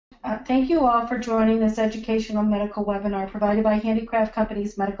Thank you all for joining this educational medical webinar provided by Handi-Craft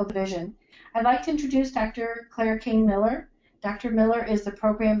Company's Medical Division. I'd like to introduce Dr. Claire Kane Miller. Dr. Miller is the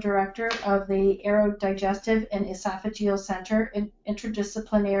Program Director of the Aerodigestive and Esophageal Center and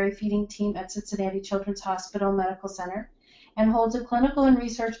Interdisciplinary Feeding Team at Cincinnati Children's Hospital Medical Center and holds a clinical and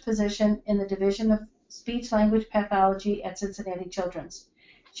research position in the Division of Speech-Language Pathology at Cincinnati Children's.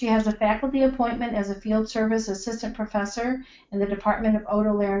 She has a faculty appointment as a field service assistant professor in the Department of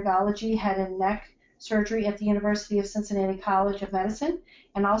Otolaryngology, Head and Neck Surgery at the University of Cincinnati College of Medicine,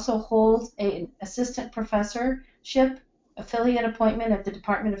 and also holds an assistant professorship affiliate appointment at the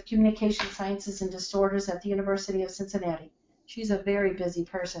Department of Communication Sciences and Disorders at the University of Cincinnati. She's a very busy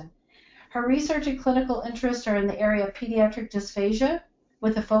person. Her research and clinical interests are in the area of pediatric dysphagia,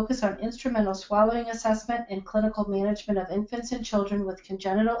 with a focus on instrumental swallowing assessment and clinical management of infants and children with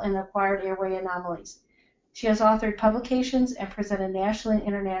congenital and acquired airway anomalies. She has authored publications and presented nationally and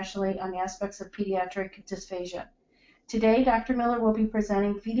internationally on aspects of pediatric dysphagia. Today, Dr. Miller will be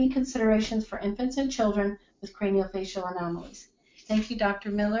presenting feeding considerations for infants and children with craniofacial anomalies. Thank you, Dr.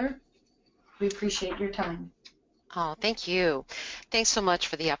 Miller. We appreciate your time. Oh, thank you. Thanks so much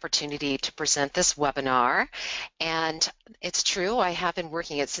for the opportunity to present this webinar. And it's true, I have been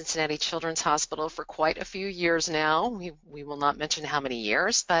working at Cincinnati Children's Hospital for quite a few years now. We will not mention how many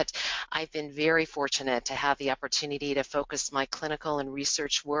years, but I've been very fortunate to have the opportunity to focus my clinical and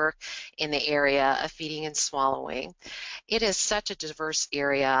research work in the area of feeding and swallowing. It is such a diverse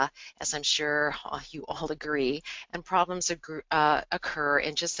area, as I'm sure you all agree, and problems occur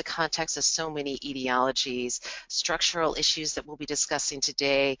in just the context of so many etiologies, structural issues that we'll be discussing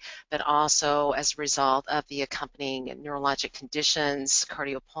today, but also as a result of the accompanying neurologic conditions,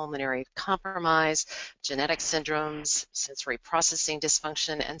 cardiopulmonary compromise, genetic syndromes, sensory processing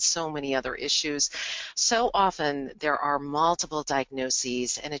dysfunction, and so many other issues. So often there are multiple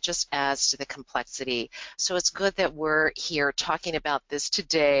diagnoses, and it just adds to the complexity. So it's good that we're here talking about this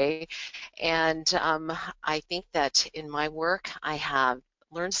today, and I think that in my work I have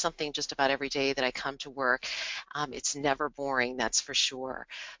learn something just about every day that I come to work. It's never boring, that's for sure.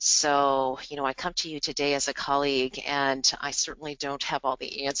 So, you know, I come to you today as a colleague, and I certainly don't have all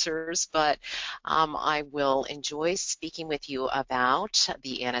the answers, but I will enjoy speaking with you about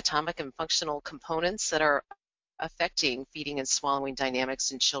the anatomic and functional components that are affecting feeding and swallowing dynamics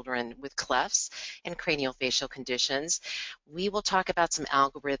in children with clefts and craniofacial conditions. We will talk about some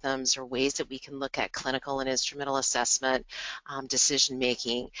algorithms or ways that we can look at clinical and instrumental assessment, decision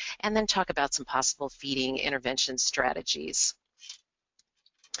making, and then talk about some possible feeding intervention strategies.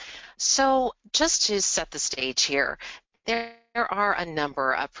 So just to set the stage here, there are a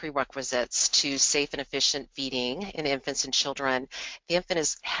number of prerequisites to safe and efficient feeding in infants and children. The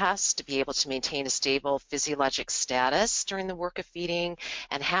infant has to be able to maintain a stable physiologic status during the work of feeding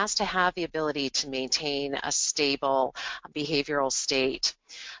and has to have the ability to maintain a stable behavioral state.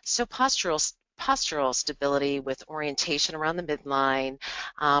 So postural stability with orientation around the midline,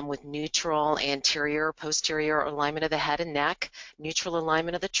 with neutral anterior, posterior alignment of the head and neck, neutral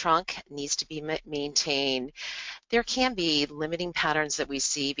alignment of the trunk needs to be maintained. There can be limiting patterns that we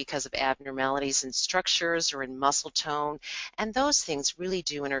see because of abnormalities in structures or in muscle tone, and those things really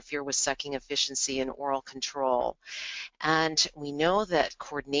do interfere with sucking efficiency and oral control. And we know that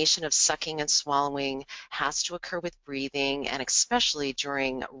coordination of sucking and swallowing has to occur with breathing, and especially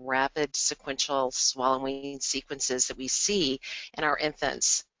during rapid sequential swallowing sequences that we see in our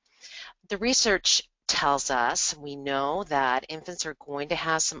infants. The research tells us, we know that infants are going to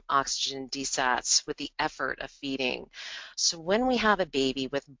have some oxygen desats with the effort of feeding. So when we have a baby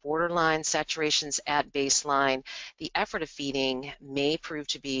with borderline saturations at baseline, the effort of feeding may prove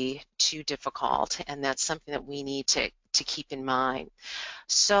to be too difficult, and that's something that we need to keep in mind.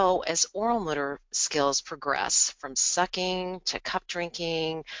 So as oral motor skills progress from sucking to cup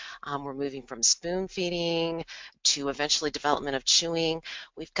drinking, we're moving from spoon feeding to eventually development of chewing,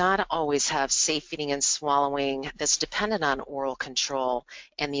 we've got to always have safe feeding and swallowing that's dependent on oral control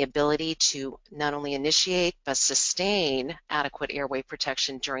and the ability to not only initiate but sustain adequate airway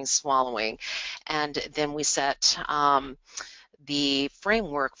protection during swallowing. And then we set the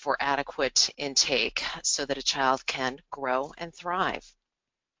framework for adequate intake so that a child can grow and thrive.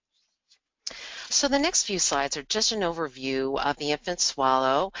 So the next few slides are just an overview of the infant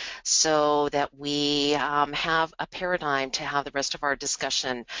swallow so that we have a paradigm to have the rest of our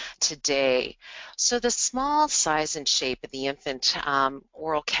discussion today. So the small size and shape of the infant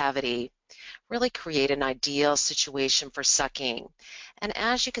oral cavity really create an ideal situation for sucking. And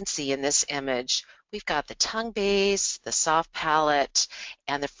as you can see in this image, we've got the tongue base, the soft palate,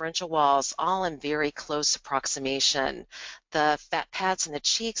 and the pharyngeal walls all in very close approximation. The fat pads in the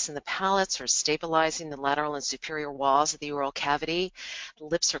cheeks and the palates are stabilizing the lateral and superior walls of the oral cavity. The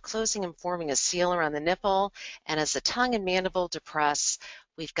lips are closing and forming a seal around the nipple, and as the tongue and mandible depress,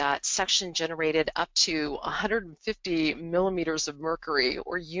 we've got suction generated up to 150 millimeters of mercury,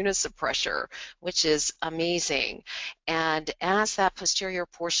 or units of pressure, which is amazing. And as that posterior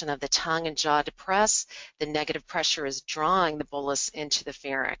portion of the tongue and jaw depress, the negative pressure is drawing the bolus into the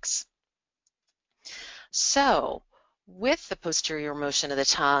pharynx. So, with the posterior motion of the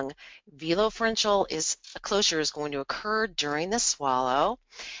tongue, velopharyngeal closure is going to occur during the swallow,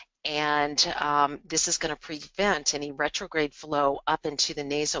 and this is going to prevent any retrograde flow up into the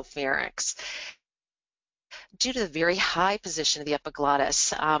nasopharynx. Due to the very high position of the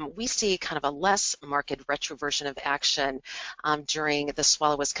epiglottis, we see kind of a less marked retroversion of action during the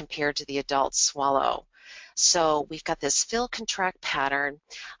swallow as compared to the adult swallow. So we've got this fill-contract pattern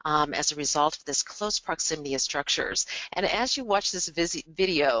as a result of this close proximity of structures. And as you watch this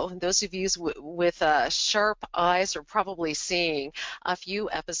video, those of you with sharp eyes are probably seeing a few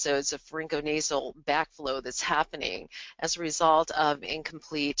episodes of pharyngonasal backflow that's happening as a result of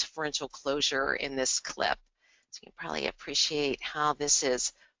incomplete pharyngeal closure in this clip. So you can probably appreciate how this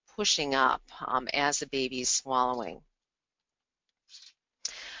is pushing up as the baby's swallowing.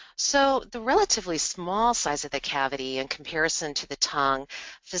 So the relatively small size of the cavity in comparison to the tongue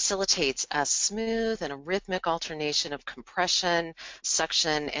facilitates a smooth and a rhythmic alternation of compression,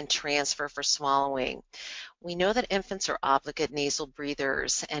 suction, and transfer for swallowing. We know that infants are obligate nasal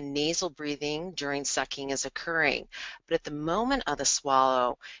breathers, and nasal breathing during sucking is occurring. But at the moment of the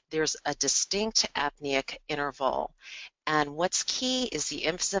swallow, there's a distinct apneic interval. And what's key is the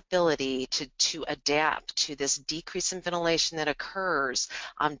infant's ability to adapt to this decrease in ventilation that occurs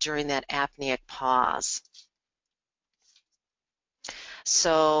during that apneic pause.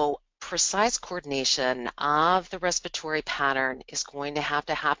 So precise coordination of the respiratory pattern is going to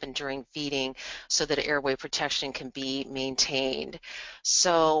happen during feeding so that airway protection can be maintained.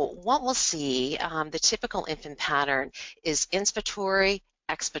 So what we'll see, the typical infant pattern is inspiratory,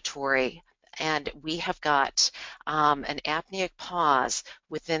 expiratory, and we have got an apneic pause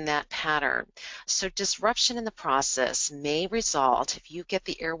within that pattern. So disruption in the process may result, if you get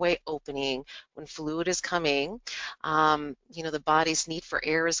the airway opening when fluid is coming, the body's need for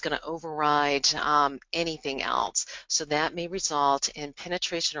air is going to override anything else. So that may result in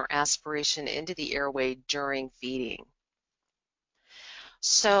penetration or aspiration into the airway during feeding.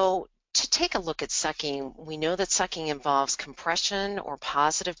 So to take a look at sucking, we know that sucking involves compression or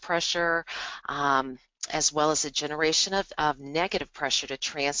positive pressure, as well as a generation of negative pressure to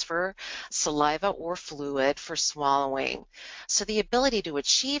transfer saliva or fluid for swallowing. So the ability to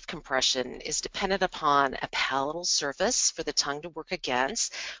achieve compression is dependent upon a palatal surface for the tongue to work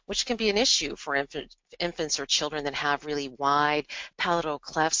against, which can be an issue for infants or children that have really wide palatal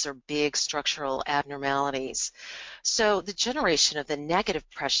clefts or big structural abnormalities. So the generation of the negative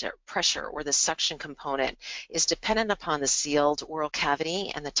pressure or the suction component is dependent upon the sealed oral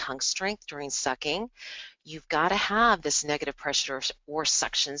cavity and the tongue strength during sucking. You've got to have this negative pressure or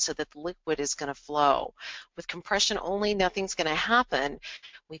suction so that the liquid is going to flow. With compression only, nothing's going to happen.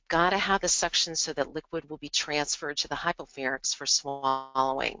 We've got to have the suction so that liquid will be transferred to the hypopharynx for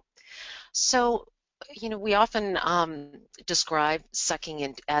swallowing. So, we often describe sucking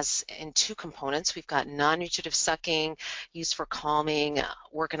in two components. We've got non-nutritive sucking, used for calming,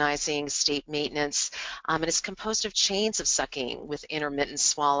 organizing, state maintenance, and it's composed of chains of sucking with intermittent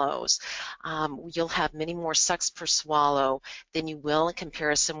swallows. You'll have many more sucks per swallow than you will in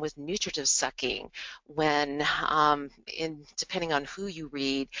comparison with nutritive sucking, when, depending on who you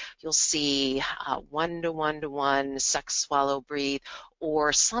read, you'll see 1-to-1-to-1 suck, swallow, breathe,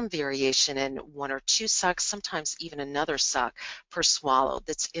 or some variation in 1 or 2 sucks, sometimes even another suck per swallow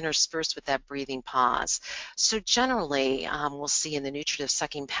that's interspersed with that breathing pause. So generally, we'll see in the nutritive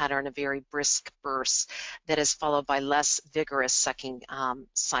sucking pattern a very brisk burst that is followed by less vigorous sucking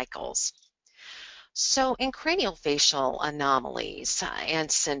cycles. So in craniofacial anomalies and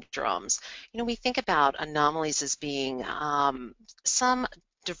syndromes, we think about anomalies as being some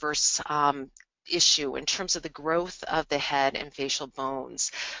diverse issue in terms of the growth of the head and facial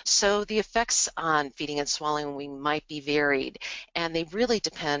bones. So the effects on feeding and swallowing might be varied, and they really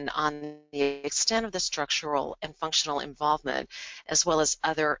depend on the extent of the structural and functional involvement, as well as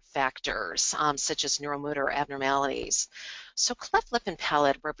other factors such as neuromotor abnormalities. So cleft lip and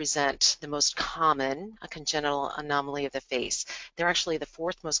palate represent the most common congenital anomaly of the face. They're actually the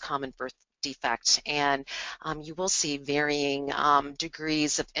fourth most common birth defect, and you will see varying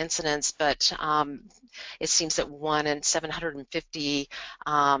degrees of incidence, but it seems that 1 in 750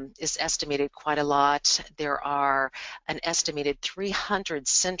 is estimated quite a lot. There are an estimated 300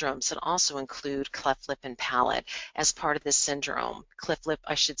 syndromes that also include cleft lip and palate as part of this syndrome. Cleft lip,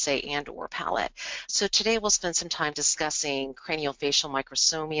 I should say, and or palate. So today we'll spend some time discussing craniofacial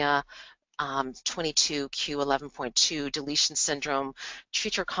microsomia, 22q11.2 deletion syndrome,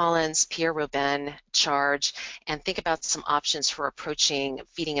 Treacher-Collins, Pierre-Robin, charge, and think about some options for approaching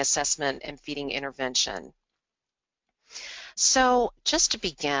feeding assessment and feeding intervention. So just to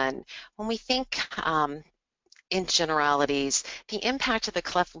begin, when we think in generalities, the impact of the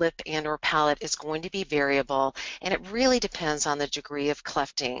cleft lip and or palate is going to be variable, and it really depends on the degree of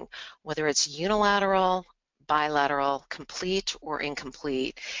clefting, whether it's unilateral, bilateral, complete or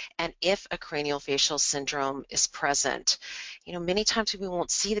incomplete, and if a craniofacial syndrome is present. You know, many times we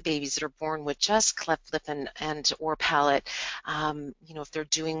won't see the babies that are born with just cleft lip and or palate, you know, if they're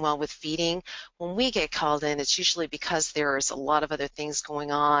doing well with feeding. When we get called in, it's usually because there's a lot of other things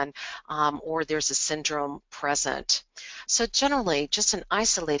going on, or there's a syndrome present. So generally, just an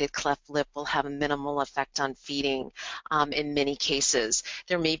isolated cleft lip will have a minimal effect on feeding in many cases.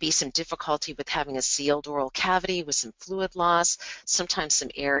 There may be some difficulty with having a sealed oral cavity with some fluid loss, sometimes some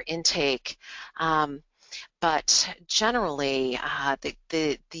air intake. But generally,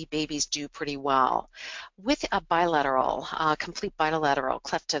 the babies do pretty well. With a bilateral, complete bilateral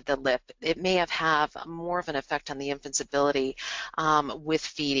cleft of the lip, it may have more of an effect on the infant's ability with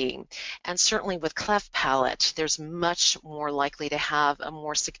feeding. And certainly with cleft palate, there's much more likely to have a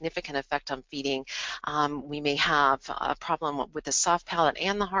more significant effect on feeding. We may have a problem with the soft palate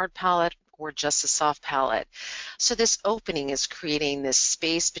and the hard palate, or just a soft palate. So this opening is creating this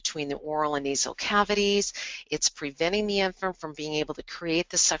space between the oral and nasal cavities. It's preventing the infant from being able to create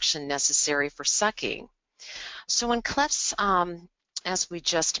the suction necessary for sucking. So when clefts, as we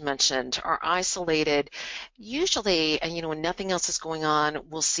just mentioned, are isolated, usually, you know, when nothing else is going on,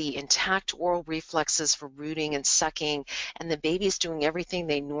 we'll see intact oral reflexes for rooting and sucking, and the baby's doing everything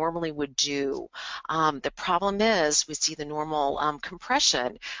they normally would do. The problem is we see the normal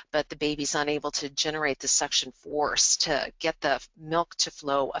compression, but the baby's unable to generate the suction force to get the milk to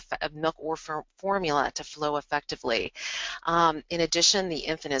flow, milk or formula to flow effectively. In addition, the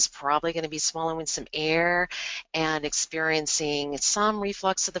infant is probably going to be swallowing some air and experiencing some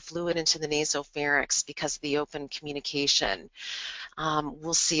reflux of the fluid into the nasopharynx because of the open communication.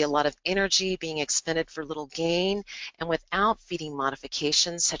 We'll see a lot of energy being expended for little gain, and without feeding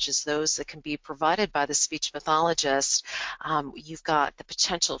modifications such as those that can be provided by the speech pathologist, you've got the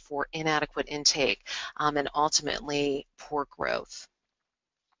potential for inadequate intake and ultimately poor growth.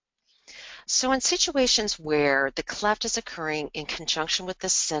 So in situations where the cleft is occurring in conjunction with the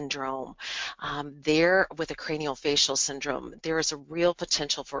syndrome, with a craniofacial syndrome, there is a real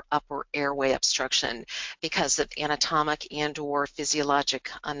potential for upper airway obstruction because of anatomic and or physiologic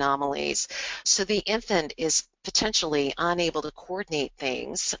anomalies. So the infant is potentially unable to coordinate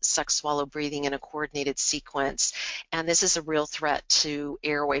things, suck, swallow, breathing in a coordinated sequence, and this is a real threat to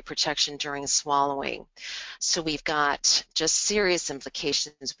airway protection during swallowing. So we've got just serious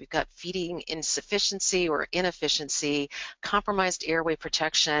implications. We've got feeding insufficiency or inefficiency, compromised airway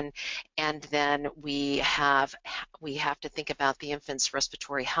protection, and then we have to think about the infant's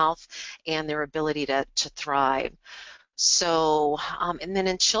respiratory health and their ability to thrive. So, and then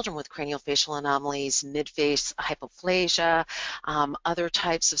in children with craniofacial anomalies, midface hypoplasia, other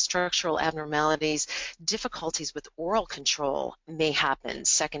types of structural abnormalities, difficulties with oral control may happen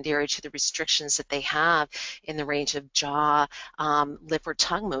secondary to the restrictions that they have in the range of jaw, lip, or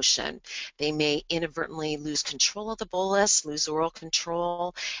tongue motion. They may inadvertently lose control of the bolus, lose oral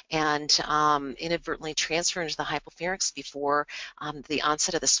control, and inadvertently transfer into the hypopharynx before the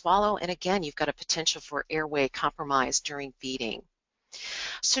onset of the swallow. And again, you've got a potential for airway compromise during feeding.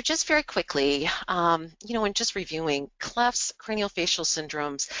 So just very quickly, you know, in just reviewing clefts, craniofacial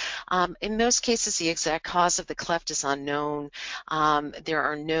syndromes, in most cases the exact cause of the cleft is unknown. There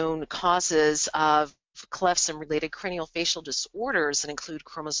are known causes of clefts and related craniofacial disorders that include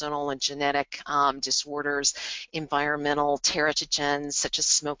chromosomal and genetic disorders, environmental teratogens such as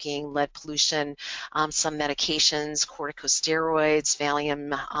smoking, lead pollution, some medications, corticosteroids,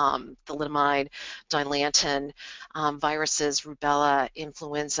 Valium, thalidomide, Dilantin, viruses, rubella,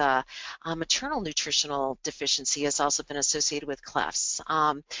 influenza. Maternal nutritional deficiency has also been associated with clefts.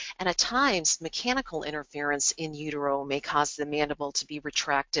 And at times, mechanical interference in utero may cause the mandible to be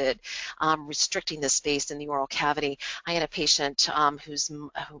retracted, restricting the space face in the oral cavity. I had a patient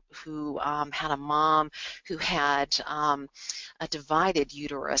who had a mom who had a divided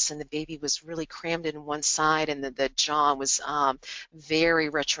uterus, and the baby was really crammed in one side, and the jaw was very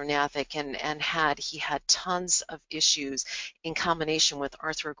retrognathic, and he had tons of issues in combination with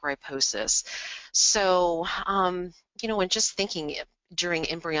arthrogryposis. So, and just thinking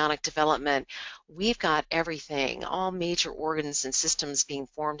during embryonic development, we've got everything, all major organs and systems being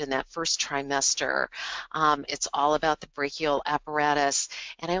formed in that first trimester. It's all about the brachial apparatus,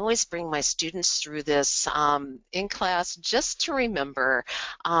 and I always bring my students through this in class just to remember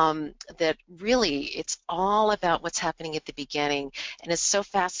that really it's all about what's happening at the beginning, and it's so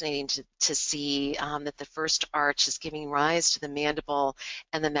fascinating to see that the first arch is giving rise to the mandible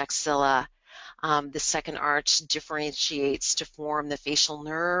and the maxilla. The second arch differentiates to form the facial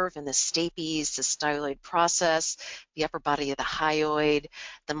nerve and the stapes, the styloid process, the upper body of the hyoid,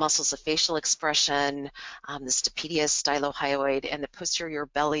 the muscles of facial expression, the stapedius, stylohyoid, and the posterior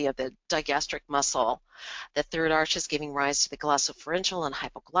belly of the digastric muscle. The third arch is giving rise to the glossopharyngeal and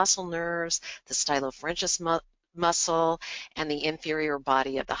hypoglossal nerves, the stylopharyngeus muscle, and the inferior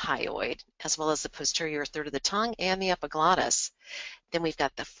body of the hyoid, as well as the posterior third of the tongue and the epiglottis. Then we've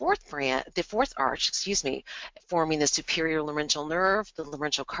got the fourth arch, forming the superior laryngeal nerve, the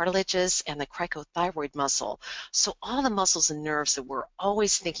laryngeal cartilages, and the cricothyroid muscle. So all the muscles and nerves that we're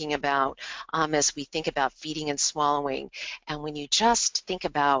always thinking about as we think about feeding and swallowing. And when you just think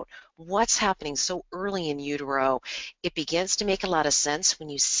about what's happening so early in utero, it begins to make a lot of sense when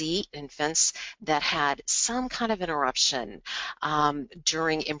you see infants that had some kind of interruption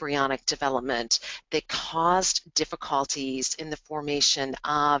during embryonic development that caused difficulties in the formation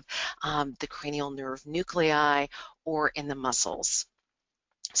of the cranial nerve nuclei or in the muscles.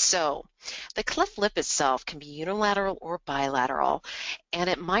 So the cleft lip itself can be unilateral or bilateral, and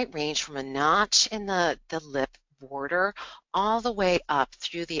it might range from a notch in the lip border all the way up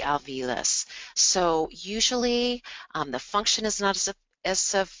through the alveolus. So usually the function is not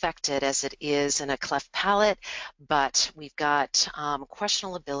as affected as it is in a cleft palate, but we've got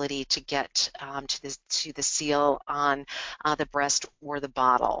questionable ability to get to the seal on the breast or the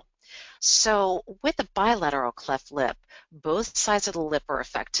bottle. So with a bilateral cleft lip, both sides of the lip are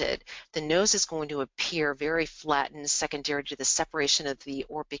affected. The nose is going to appear very flattened secondary to the separation of the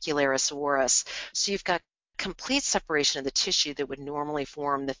orbicularis oris. So you've got complete separation of the tissue that would normally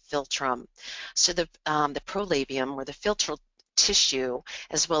form the philtrum. So the prolabium or the philtral tissue,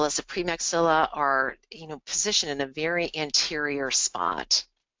 as well as the premaxilla, are positioned in a very anterior spot.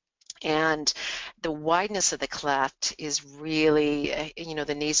 And the wideness of the cleft is really,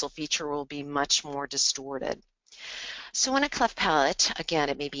 the nasal feature will be much more distorted. So in a cleft palate, again,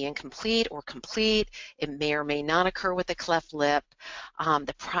 it may be incomplete or complete. It may or may not occur with the cleft lip.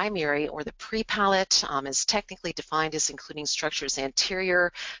 The primary or the pre-palate is technically defined as including structures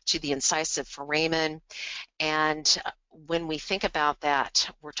anterior to the incisive foramen. And when we think about that,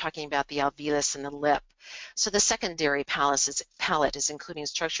 we're talking about the alveolus and the lip. So the secondary palate is including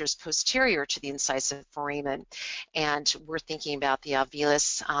structures posterior to the incisive foramen. And we're thinking about the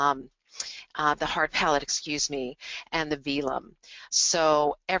alveolus, the hard palate, and the velum.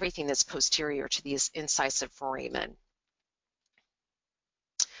 So everything that's posterior to the incisive foramen.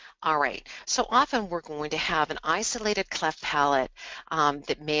 All right, so often we're going to have an isolated cleft palate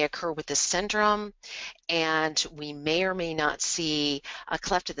that may occur with this syndrome, and we may or may not see a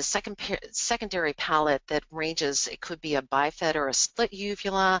cleft of the secondary palate that ranges, it could be a bifid or a split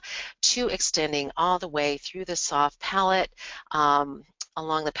uvula, to extending all the way through the soft palate,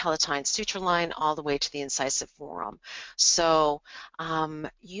 along the palatine suture line all the way to the incisive forum. So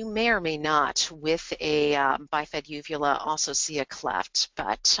you may or may not, with a bifid uvula, also see a cleft,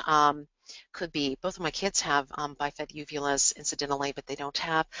 but could be. Both of my kids have bifid uvulas incidentally, but they don't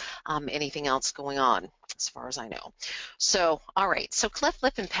have anything else going on as far as I know. So, all right, so cleft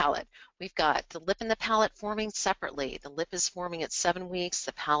lip and palate. We've got the lip and the palate forming separately. The lip is forming at 7 weeks,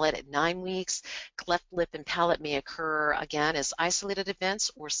 the palate at 9 weeks. Cleft lip and palate may occur, again, as isolated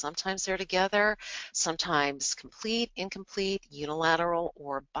events, or sometimes they're together, sometimes complete, incomplete, unilateral,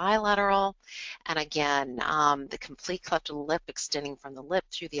 or bilateral. And again, the complete cleft of the lip extending from the lip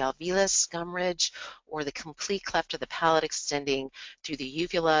through the alveolus, gum ridge, or the complete cleft of the palate extending through the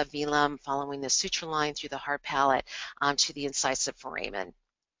uvula, velum, following the suture line through the hard palate to the incisive foramen.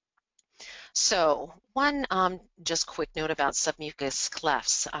 So one just quick note about submucous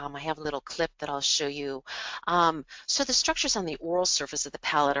clefts. I have a little clip that I'll show you. So the structures on the oral surface of the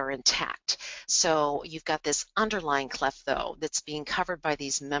palate are intact. So you've got this underlying cleft though that's being covered by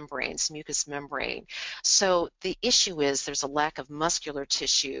these membranes, mucous membrane. So the issue is there's a lack of muscular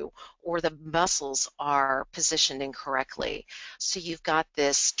tissue or the muscles are positioned incorrectly. So you've got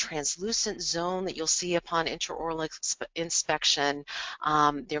this translucent zone that you'll see upon intraoral inspection.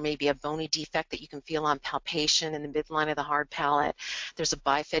 There may be a bony defect that you can feel on palpation in the midline of the hard palate. There's a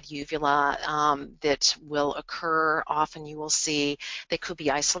bifid uvula that will occur. Often you will see they could be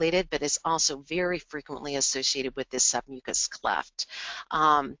isolated, but is also very frequently associated with this submucous cleft.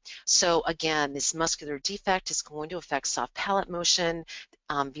 So again, this muscular defect is going to affect soft palate motion,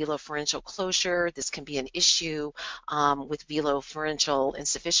 velopharyngeal closure. This can be an issue with velopharyngeal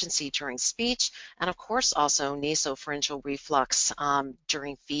insufficiency during speech, and of course also nasopharyngeal reflux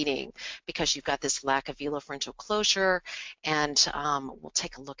during feeding, because you've got this lack of velopharyngeal closure, and we'll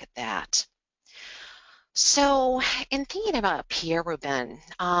take a look at that. So in thinking about Pierre Robin,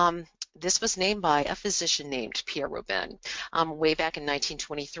 this was named by a physician named Pierre Robin way back in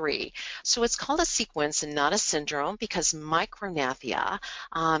 1923. So it's called a sequence and not a syndrome because micrognathia,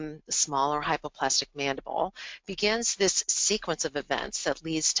 the smaller hypoplastic mandible, begins this sequence of events that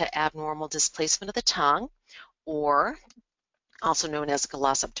leads to abnormal displacement of the tongue, or also known as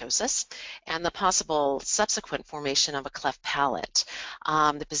glossoptosis, and the possible subsequent formation of a cleft palate.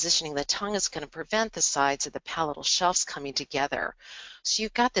 The positioning of the tongue is going to prevent the sides of the palatal shelves coming together. So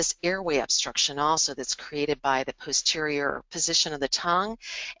you've got this airway obstruction also that's created by the posterior position of the tongue,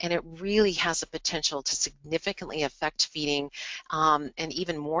 and it really has a potential to significantly affect feeding and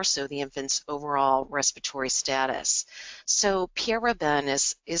even more so the infant's overall respiratory status. So Pierre Robin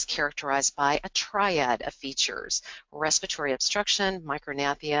is characterized by a triad of features: respiratory obstruction,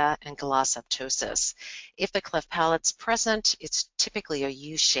 micrognathia, and glossoptosis. If the cleft palate's present, it's typically a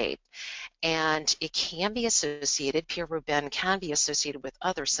U shape, and it can be associated, Pierre Robin can be associated with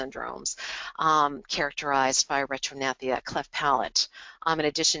other syndromes characterized by retrognathia cleft palate, in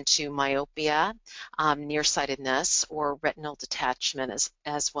addition to myopia, nearsightedness, or retinal detachment,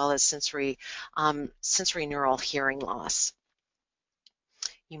 as well as sensory neural hearing loss.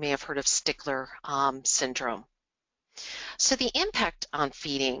 You may have heard of Stickler syndrome. So the impact on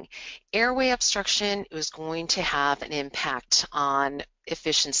feeding, airway obstruction is going to have an impact on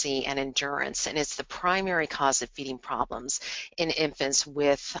efficiency and endurance, and it's the primary cause of feeding problems in infants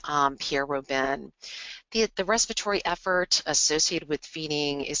with Pierre Robin. The respiratory effort associated with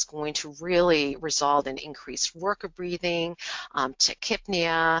feeding is going to really result in increased work of breathing,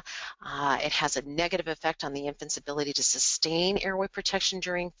 tachypnea. It has a negative effect on the infant's ability to sustain airway protection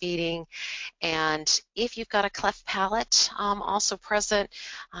during feeding. And if you've got a cleft palate also present,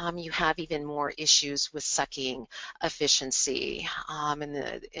 you have even more issues with sucking efficiency,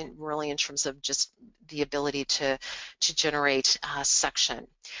 and really in terms of just the ability to generate suction.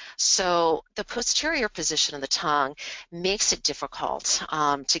 So the posterior position of the tongue makes it difficult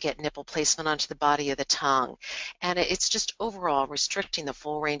to get nipple placement onto the body of the tongue, and it's just overall restricting the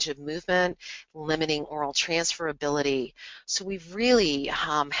full range of movement, limiting oral transferability. So we really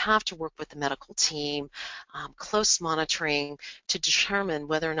have to work with the medical team, close monitoring to determine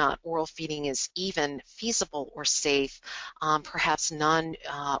whether or not oral feeding is even feasible or safe. Perhaps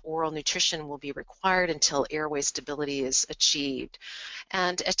non-oral nutrition will be required until airway stability is achieved.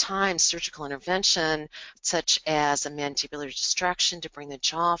 And at times, surgical intervention, such as a mandibular distraction to bring the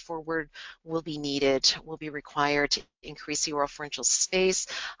jaw forward, will be needed, will be required to increase the oropharyngeal space.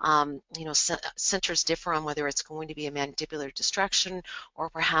 Centers differ on whether it's going to be a mandibular distraction or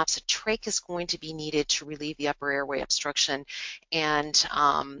perhaps a trach is going to be needed to relieve the upper airway obstruction and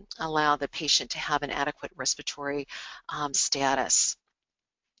allow the patient to have an adequate respiratory status.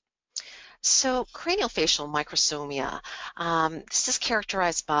 So craniofacial microsomia, this is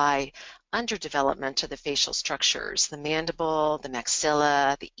characterized by underdevelopment of the facial structures, the mandible, the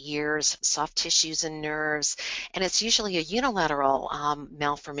maxilla, the ears, soft tissues and nerves, and it's usually a unilateral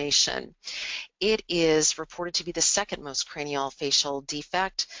malformation. It is reported to be the second most craniofacial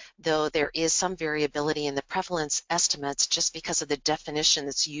defect, though there is some variability in the prevalence estimates just because of the definition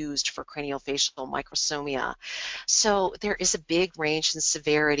that's used for craniofacial microsomia. So there is a big range in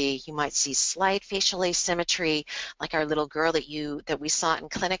severity. You might see slight facial asymmetry, like our little girl that we saw in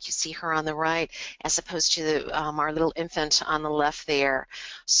clinic. You see her on the right, as opposed to our little infant on the left there.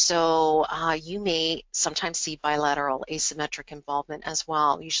 So you may sometimes see bilateral asymmetric involvement as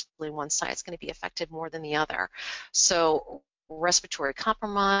well. Usually one side is going to be affected more than the other. So respiratory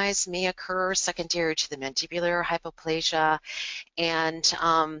compromise may occur secondary to the mandibular hypoplasia, and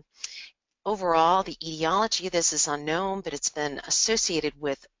Overall, the etiology of this is unknown, but it's been associated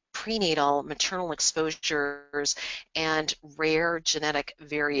with prenatal maternal exposures and rare genetic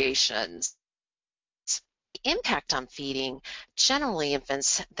variations. The impact on feeding, generally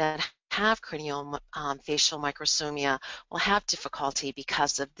infants that have craniofacial microsomia will have difficulty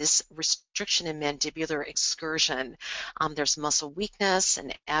because of this restriction in mandibular excursion. There's muscle weakness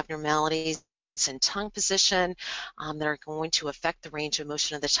and abnormalities in tongue position that are going to affect the range of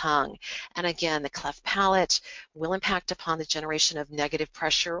motion of the tongue. And again, the cleft palate will impact upon the generation of negative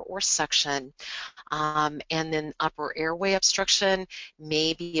pressure or suction. And then upper airway obstruction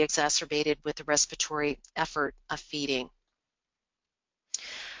may be exacerbated with the respiratory effort of feeding.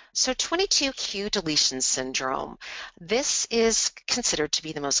 So 22q deletion syndrome. This is considered to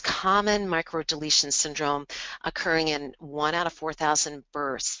be the most common microdeletion syndrome occurring in 1 out of 4,000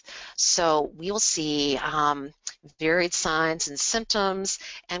 births. So we will see varied signs and symptoms,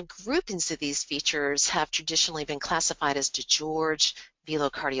 and groupings of these features have traditionally been classified as DeGeorge,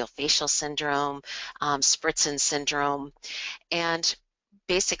 velocardiofacial syndrome, Spritzen syndrome, and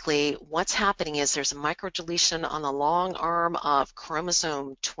basically what's happening is there's a microdeletion on the long arm of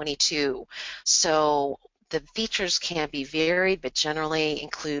chromosome 22. So the features can be varied, but generally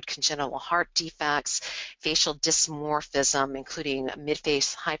include congenital heart defects, facial dysmorphism, including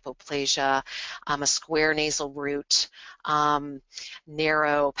midface hypoplasia, a square nasal root,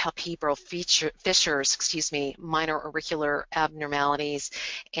 narrow palpebral fissures, minor auricular abnormalities,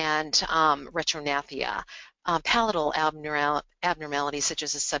 and retrognathia. Palatal abnormalities such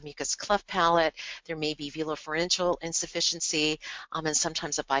as a submucous cleft palate. There may be velopharyngeal insufficiency and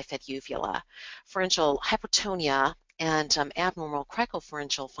sometimes a bifid uvula. Pharyngeal hypotonia and abnormal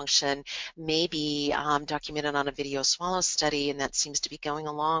cricopharyngeal function may be documented on a video swallow study, and that seems to be going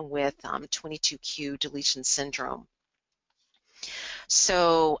along with 22q deletion syndrome.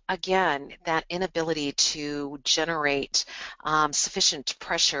 So again, that inability to generate sufficient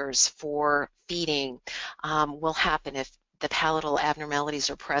pressures for feeding will happen if the palatal abnormalities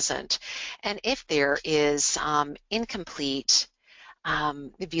are present. And if there is incomplete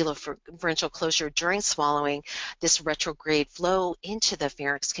velopharyngeal closure during swallowing, this retrograde flow into the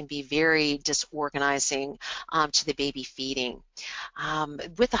pharynx can be very disorganizing to the baby feeding.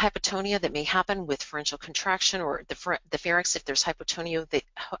 With the hypotonia that may happen with pharyngeal contraction or the pharynx, if there's hypotonia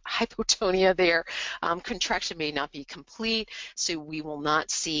there, contraction may not be complete, so we will not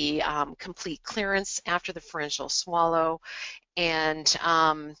see complete clearance after the pharyngeal swallow, and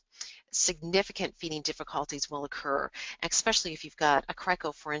significant feeding difficulties will occur, especially if you've got a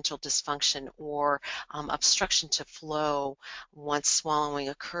cricopharyngeal dysfunction or obstruction to flow once swallowing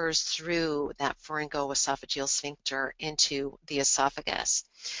occurs through that pharyngoesophageal sphincter into the esophagus.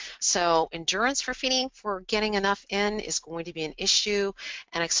 So endurance for feeding, for getting enough in, is going to be an issue,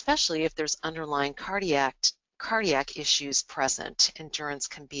 and especially if there's underlying cardiac issues present, endurance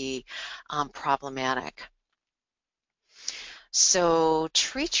can be problematic. So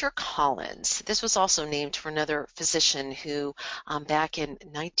Treacher Collins, this was also named for another physician who back in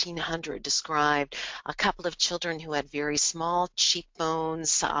 1900 described a couple of children who had very small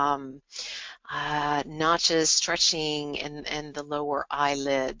cheekbones, notches stretching in the lower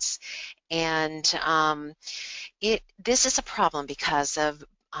eyelids. And this is a problem because of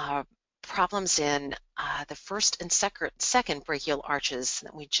problems in the first and second brachial arches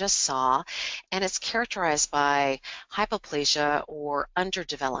that we just saw, and it's characterized by hypoplasia or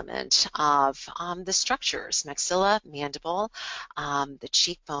underdevelopment of the structures, maxilla, mandible, the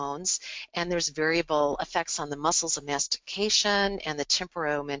cheekbones, and there's variable effects on the muscles of mastication and the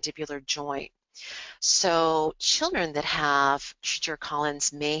temporomandibular joint. So children that have Treacher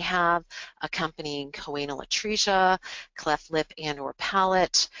Collins may have accompanying choanal atresia, cleft lip and or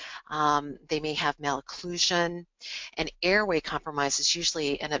palate. They may have malocclusion, and airway compromise is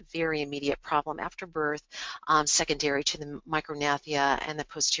usually a very immediate problem after birth, secondary to the micrognathia and the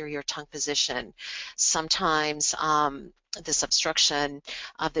posterior tongue position. Sometimes this obstruction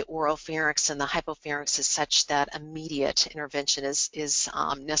of the oropharynx and the hypopharynx is such that immediate intervention is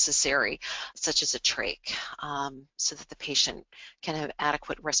necessary, such as a trach, so that the patient can have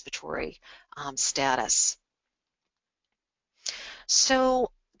adequate respiratory status.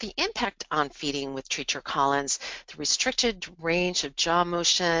 So the impact on feeding with Treacher Collins, the restricted range of jaw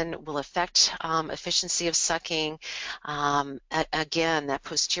motion will affect efficiency of sucking. Again, that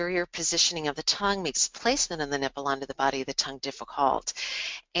posterior positioning of the tongue makes placement of the nipple onto the body of the tongue difficult.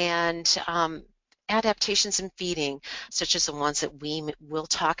 And adaptations in feeding, such as the ones that we will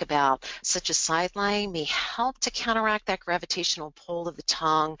talk about, such as sidelining, may help to counteract that gravitational pull of the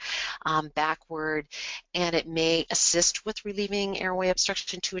tongue backward, and it may assist with relieving airway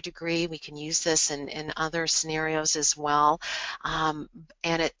obstruction to a degree. We can use this in other scenarios as well, and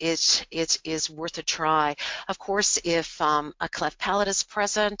it is worth a try. Of course, if a cleft palate is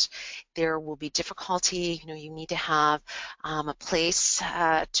present, there will be difficulty. You need to have a place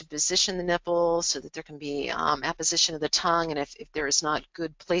to position the nipple so that there can be apposition of the tongue, and if there is not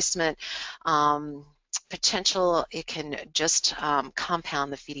good placement potential, it can just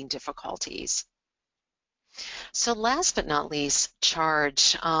compound the feeding difficulties. So last but not least,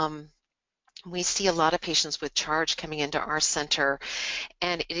 charge. We see a lot of patients with charge coming into our center,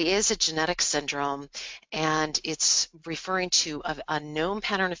 and it is a genetic syndrome, and it's referring to a known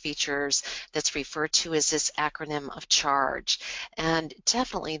pattern of features that's referred to as this acronym of charge. And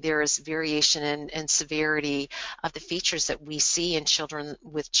definitely there is variation in severity of the features that we see in children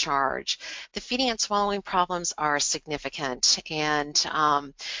with charge. The feeding and swallowing problems are significant, and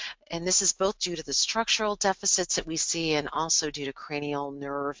this is both due to the structural deficits that we see and also due to cranial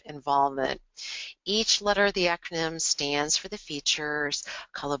nerve involvement. Each letter of the acronym stands for the features: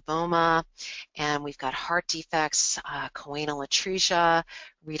 coloboma, and we've got heart defects, choanal atresia,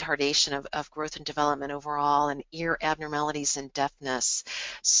 retardation of growth and development overall, and ear abnormalities and deafness.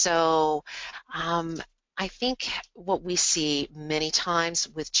 So I think what we see many times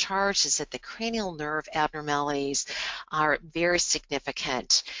with charge is that the cranial nerve abnormalities are very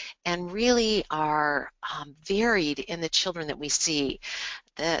significant and really are varied in the children that we see.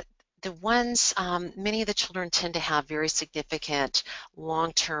 The ones, many of the children tend to have very significant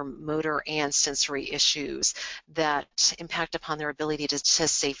long-term motor and sensory issues that impact upon their ability to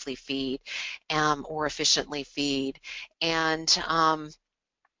safely feed or efficiently feed. And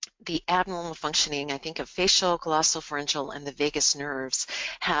the abnormal functioning, I think, of facial, glossopharyngeal, and the vagus nerves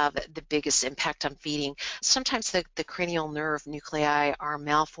have the biggest impact on feeding. Sometimes the cranial nerve nuclei are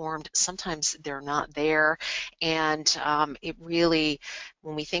malformed, sometimes they're not there, and it really,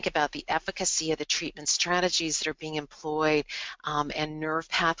 when we think about the efficacy of the treatment strategies that are being employed and nerve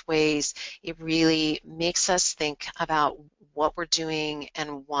pathways, it really makes us think about what we're doing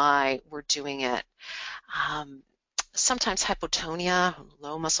and why we're doing it. Sometimes hypotonia,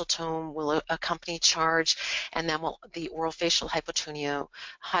 low muscle tone, will accompany charge, and then the orofacial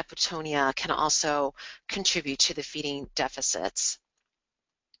hypotonia can also contribute to the feeding deficits.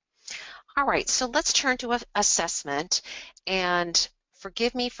 All right, so let's turn to assessment, and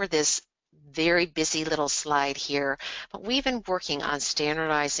forgive me for this very busy little slide here, but we've been working on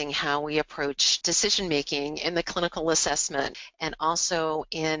standardizing how we approach decision-making in the clinical assessment and also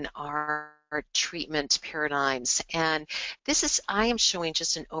in our treatment paradigms. And this is, I am showing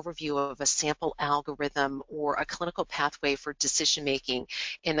just an overview of a sample algorithm or a clinical pathway for decision making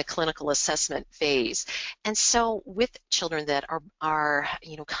in the clinical assessment phase. And so with children that are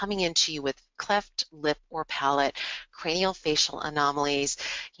coming into you with cleft lip or palate, craniofacial anomalies,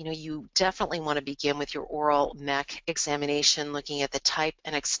 you definitely want to begin with your oral neck examination, looking at the type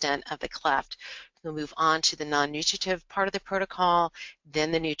and extent of the cleft. We'll move on to the non-nutritive part of the protocol,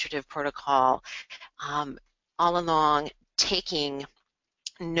 then the nutritive protocol, all along taking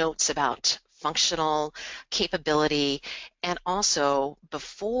notes about functional capability, and also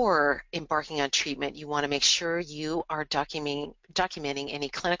before embarking on treatment, you want to make sure you are documenting any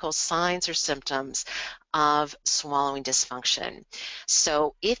clinical signs or symptoms of swallowing dysfunction.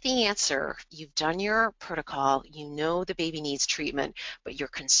 So if the answer, you've done your protocol, you know the baby needs treatment, but you're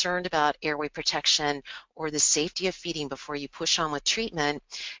concerned about airway protection or the safety of feeding before you push on with treatment,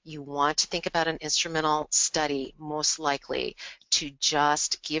 you want to think about an instrumental study, most likely, to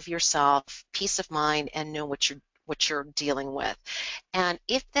just give yourself peace of mind and know what you're dealing with. And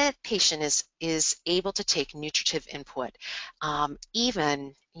if that patient is able to take nutritive input,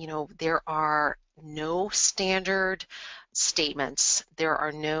 even, there are no standard statements. There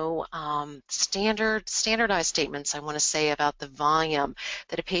are no standardized statements, I want to say, about the volume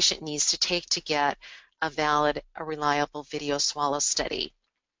that a patient needs to take to get a valid, a reliable video swallow study.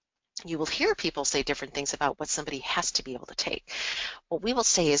 You will hear people say different things about what somebody has to be able to take. What we will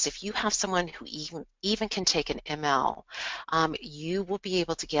say is if you have someone who even can take an ml, you will be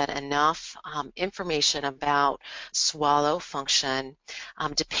able to get enough information about swallow function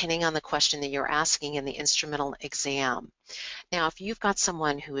depending on the question that you're asking in the instrumental exam. Now, if you've got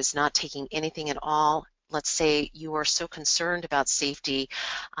someone who is not taking anything at all, let's say you are so concerned about safety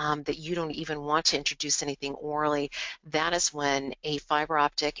that you don't even want to introduce anything orally, that is when a fiber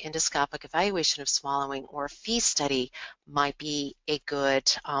optic endoscopic evaluation of swallowing or a fee study might be a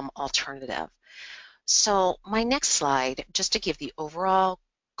good alternative. So my next slide, just to give the overall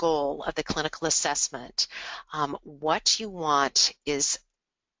goal of the clinical assessment, what you want is,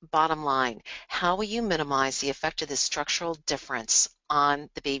 bottom line, how will you minimize the effect of this structural difference on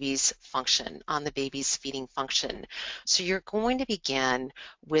the baby's function, on the baby's feeding function? So you're going to begin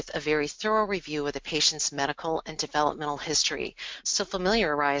with a very thorough review of the patient's medical and developmental history. So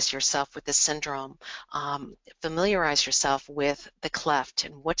familiarize yourself with the syndrome, familiarize yourself with the cleft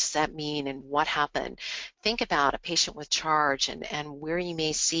and what does that mean and what happened. Think about a patient with charge and where you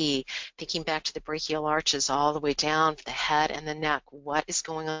may see, thinking back to the brachial arches all the way down to the head and the neck, what is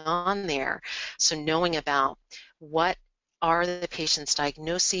going on there? So knowing about what are the patient's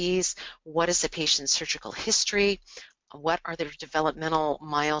diagnoses, what is the patient's surgical history, what are their developmental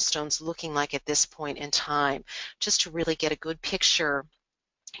milestones looking like at this point in time, just to really get a good picture.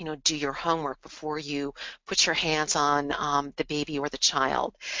 Do your homework before you put your hands on the baby or the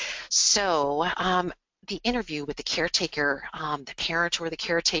child. So the interview with the caretaker, the parent or the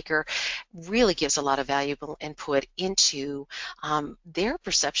caretaker, really gives a lot of valuable input into their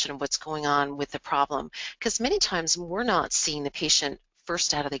perception of what's going on with the problem, because many times we're not seeing the patient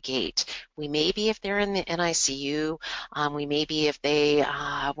first out of the gate. We may be if they're in the NICU, we may be if they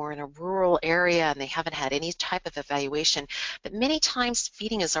were in a rural area and they haven't had any type of evaluation, but many times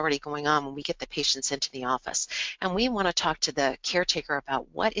feeding is already going on when we get the patients into the office. And we want to talk to the caretaker about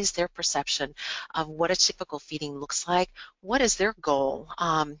what is their perception of what a typical feeding looks like, what is their goal,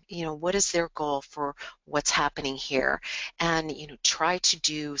 what is their goal for what's happening here, and try to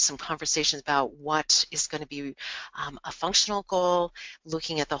do some conversations about what is going to be a functional goal,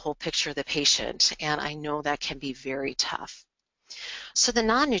 looking at the whole picture of the patient, and I know that can be very tough. So the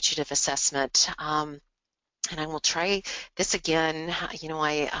non-nutritive assessment, and I will try this again.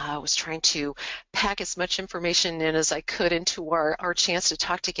 I was trying to pack as much information in as I could into our chance to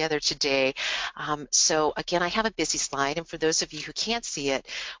talk together today. So again, I have a busy slide, and for those of you who can't see it,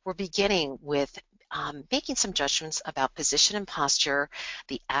 we're beginning with making some judgments about position and posture,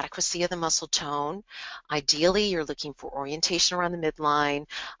 the adequacy of the muscle tone. Ideally, you're looking for orientation around the midline,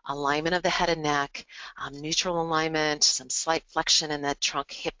 alignment of the head and neck, neutral alignment, some slight flexion in the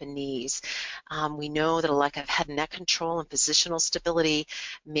trunk, hip, and knees. We know that a lack of head and neck control and positional stability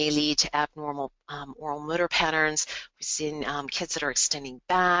may lead to abnormal oral motor patterns. We've seen kids that are extending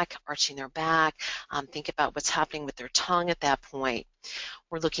back, arching their back. Think about what's happening with their tongue at that point.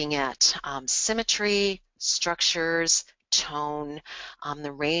 We're looking at symmetry, structures, tone,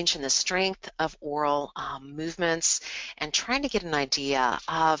 the range and the strength of oral movements, and trying to get an idea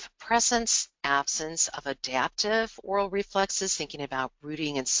of presence, absence of adaptive oral reflexes, thinking about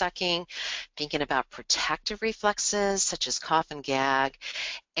rooting and sucking, thinking about protective reflexes such as cough and gag,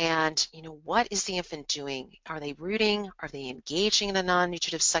 and what is the infant doing? Are they rooting? Are they engaging in a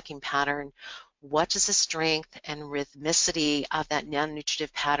non-nutritive sucking pattern? What does the strength and rhythmicity of that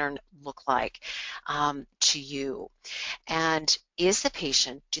non-nutritive pattern look like to you? And is the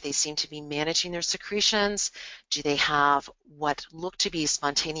patient, do they seem to be managing their secretions? Do they have what look to be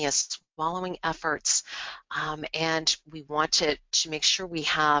spontaneous swallowing efforts? And we want to make sure we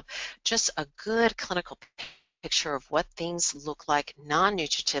have just a good clinical picture of what things look like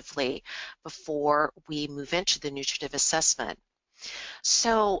non-nutritively before we move into the nutritive assessment.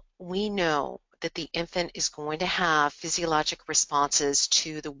 So we know that the infant is going to have physiologic responses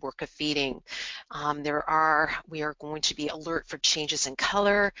to the work of feeding. We are going to be alert for changes in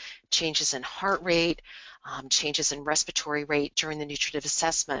color, changes in heart rate, changes in respiratory rate during the nutritive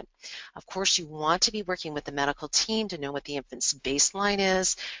assessment. Of course, you want to be working with the medical team to know what the infant's baseline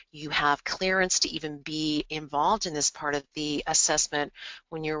is. You have clearance to even be involved in this part of the assessment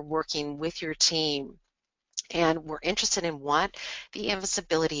when you're working with your team. And we're interested in what the infant's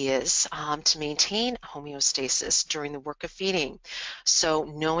ability is to maintain homeostasis during the work of feeding. So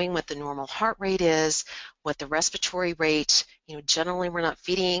knowing what the normal heart rate is, what the respiratory rate, generally we're not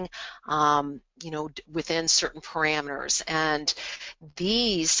feeding, within certain parameters. And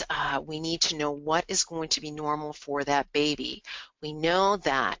these, we need to know what is going to be normal for that baby. We know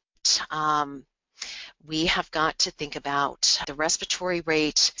that we have got to think about the respiratory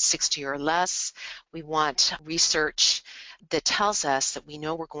rate, 60 or less. We want research that tells us that we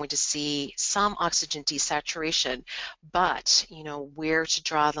know we're going to see some oxygen desaturation, but where to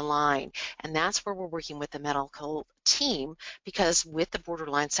draw the line. And that's where we're working with the medical team, because with the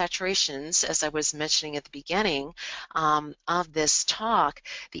borderline saturations, as I was mentioning at the beginning of this talk,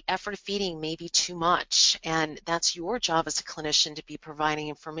 the effort of feeding may be too much, and that's your job as a clinician to be providing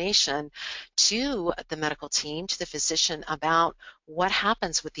information to the medical team, to the physician, about what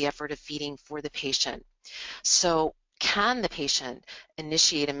happens with the effort of feeding for the patient. So can the patient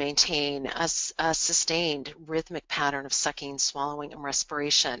initiate and maintain a sustained rhythmic pattern of sucking, swallowing, and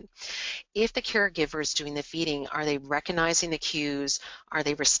respiration? If the caregiver is doing the feeding, are they recognizing the cues? Are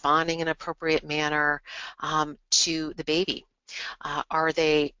they responding in an appropriate manner to the baby? Are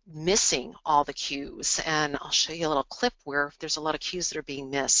they missing all the cues? And I'll show you a little clip where there's a lot of cues that are being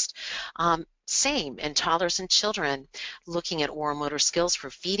missed. Same in toddlers and children, looking at oral motor skills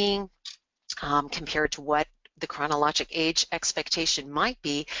for feeding compared to what the chronologic age expectation might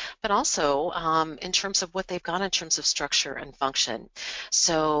be, but also in terms of what they've got in terms of structure and function.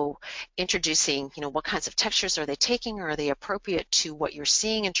 So introducing, what kinds of textures are they taking, or are they appropriate to what you're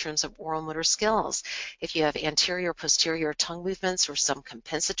seeing in terms of oral motor skills? If you have anterior, posterior tongue movements or some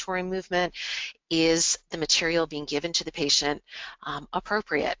compensatory movement, is the material being given to the patient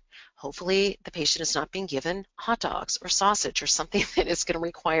appropriate? Hopefully the patient is not being given hot dogs or sausage or something that is going to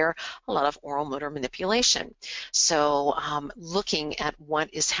require a lot of oral motor manipulation. So looking at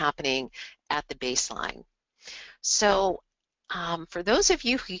what is happening at the baseline. So for those of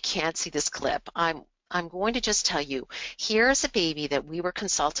you who can't see this clip, I'm going to just tell you, here's a baby that we were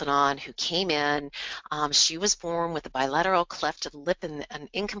consultant on who came in. She was born with a bilateral cleft of the lip and an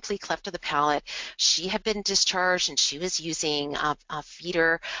incomplete cleft of the palate. She had been discharged and she was using a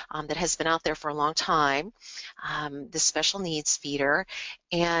feeder that has been out there for a long time, the special needs feeder.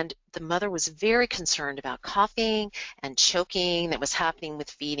 And the mother was very concerned about coughing and choking that was happening with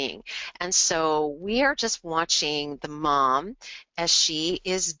feeding. And so we are just watching the mom as she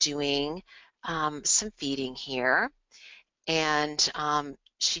is doing some feeding here, and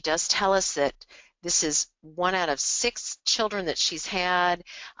she does tell us that this is 1 out of 6 children that she's had.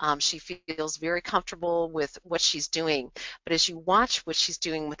 She feels very comfortable with what she's doing, but as you watch what she's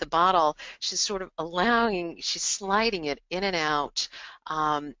doing with the bottle, she's sort of she's sliding it in and out.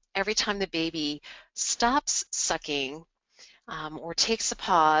 Every time the baby stops sucking or takes a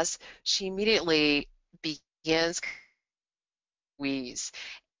pause, she immediately begins to wheeze.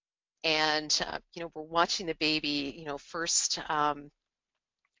 And, we're watching the baby, first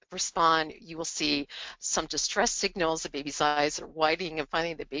respond. You will see some distress signals. The baby's eyes are widening, and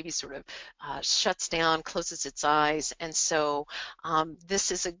finally the baby sort of shuts down, closes its eyes. And so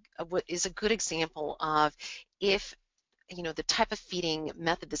this is a good example of if the type of feeding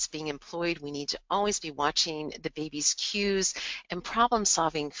method that's being employed, we need to always be watching the baby's cues and problem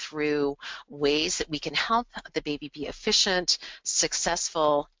solving through ways that we can help the baby be efficient,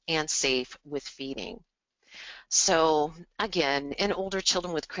 successful, and safe with feeding. So again, in older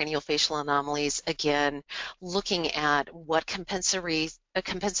children with craniofacial anomalies, again, looking at what compensatory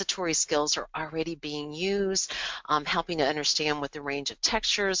skills are already being used, helping to understand what the range of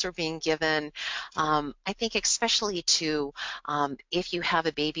textures are being given. I think especially too, if you have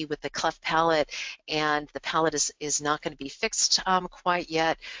a baby with a cleft palate and the palate is not going to be fixed quite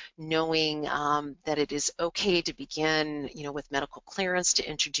yet, knowing that it is okay to begin, with medical clearance to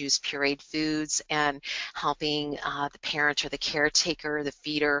introduce pureed foods and helping the parent or the caretaker, the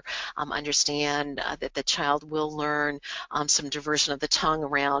feeder, understand that the child will learn some diversion of the tongue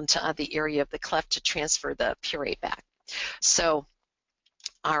around the area of the cleft to transfer the puree back. So,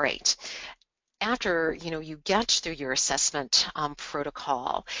 all right. After you get through your assessment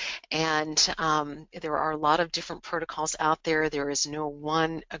protocol, and there are a lot of different protocols out there. There is no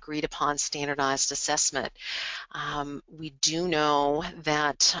one agreed upon standardized assessment. We do know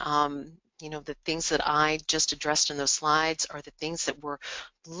that the things that I just addressed in those slides are the things that we're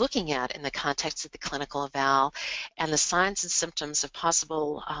looking at in the context of the clinical eval, and the signs and symptoms of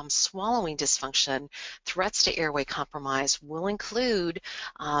possible swallowing dysfunction, threats to airway compromise will include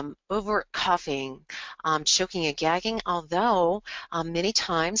overt coughing, choking and gagging, although many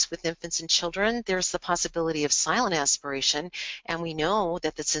times with infants and children there's the possibility of silent aspiration, and we know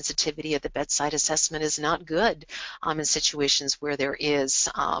that the sensitivity of the bedside assessment is not good in situations where there is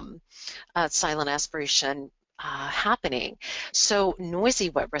silent aspiration happening. So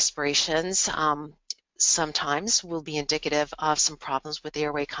noisy wet respirations sometimes will be indicative of some problems with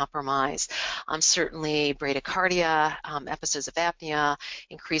airway compromise. Certainly bradycardia, episodes of apnea,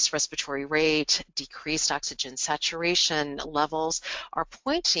 increased respiratory rate, decreased oxygen saturation levels are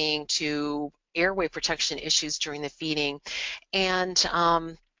pointing to airway protection issues during the feeding. And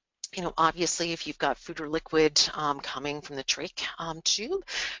obviously, if you've got food or liquid coming from the trach tube,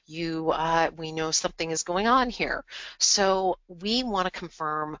 we know something is going on here. So we want to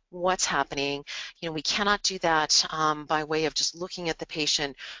confirm what's happening. We cannot do that by way of just looking at the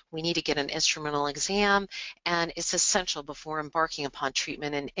patient. We need to get an instrumental exam, and it's essential before embarking upon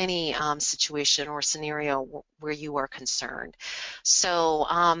treatment in any situation or scenario where you are concerned.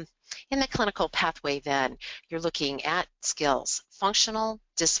 So In the clinical pathway then, you're looking at skills, functional,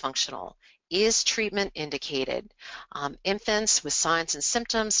 dysfunctional. Is treatment indicated? Infants with signs and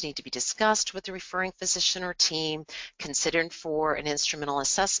symptoms need to be discussed with the referring physician or team, considered for an instrumental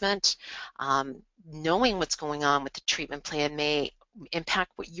assessment. Knowing what's going on with the treatment plan may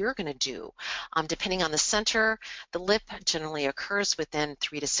impact what you're going to do. Depending on the center, the lip generally occurs within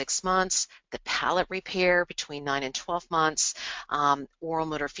 3 to 6 months, the palate repair between 9 and 12 months. Oral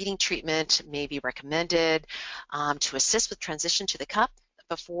motor feeding treatment may be recommended to assist with transition to the cup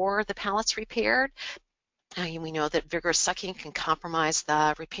before the palate's repaired. We know that vigorous sucking can compromise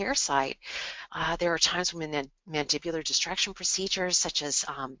the repair site. There are times when mandibular distraction procedures, such as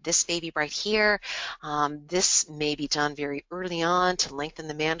this baby right here, this may be done very early on to lengthen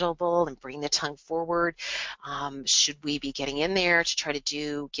the mandible and bring the tongue forward. Should we be getting in there to try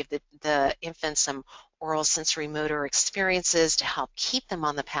to give the infant some oral sensory motor experiences to help keep them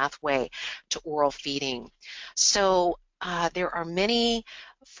on the pathway to oral feeding? So there are many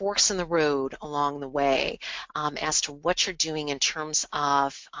forks in the road along the way as to what you're doing in terms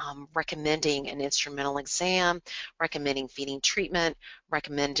of recommending an instrumental exam, recommending feeding treatment,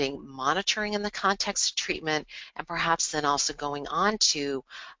 recommending monitoring in the context of treatment, and perhaps then also going on to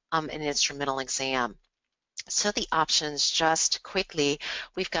an instrumental exam. So the options, just quickly,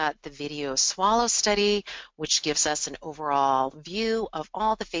 we've got the video swallow study, which gives us an overall view of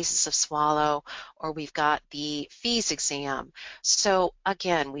all the phases of swallow, or we've got the FEES exam. So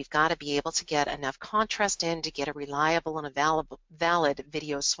again, we've got to be able to get enough contrast in to get a reliable and a valid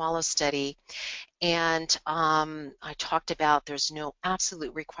video swallow study. And I talked about there's no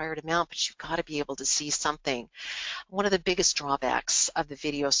absolute required amount, but you've got to be able to see something. One of the biggest drawbacks of the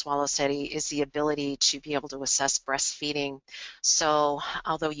video swallow study is the ability to be able to assess breastfeeding. So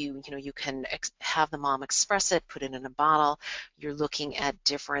although you can have the mom express it, put it in a bottle, you're looking at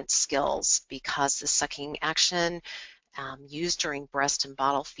different skills because the sucking action used during breast and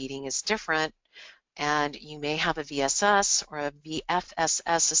bottle feeding is different. And you may have a VSS or a VFSS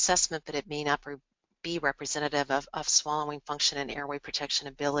assessment, but it may not be representative of swallowing function and airway protection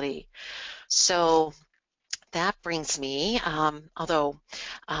ability. So that brings me, although,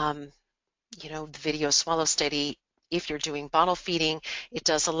 the video swallow study, if you're doing bottle feeding, it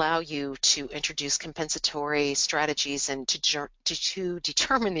does allow you to introduce compensatory strategies and to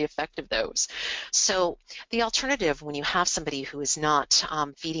determine the effect of those. So the alternative, when you have somebody who is not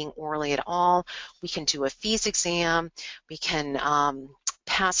feeding orally at all, we can do a FEES exam, we can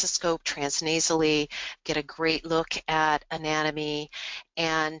pass a scope transnasally, get a great look at anatomy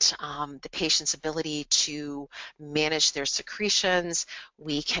and the patient's ability to manage their secretions.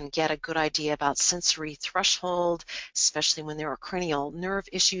 We can get a good idea about sensory threshold, especially when there are cranial nerve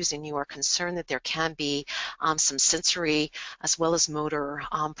issues and you are concerned that there can be some sensory as well as motor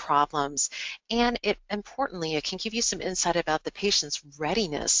problems. And importantly, it can give you some insight about the patient's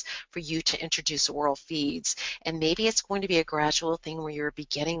readiness for you to introduce oral feeds. And maybe it's going to be a gradual thing where you're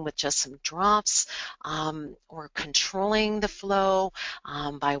beginning with just some drops or controlling the flow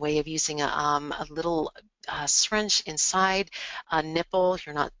by way of using a little syringe inside a nipple.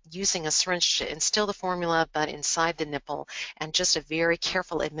 You're not using a syringe to instill the formula, but inside the nipple, and just a very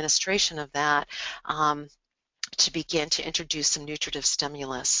careful administration of that to begin to introduce some nutritive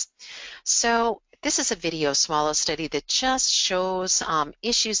stimulus. So this is a video swallow study that just shows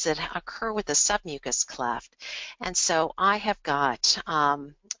issues that occur with the submucous cleft. And so I have got,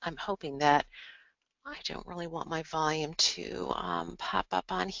 I'm hoping that I don't really want my volume to pop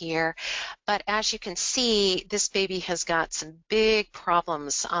up on here, but as you can see, this baby has got some big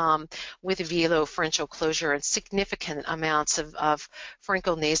problems with velopharyngeal closure and significant amounts of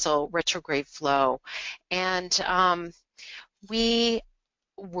pharyngionasal retrograde flow. And we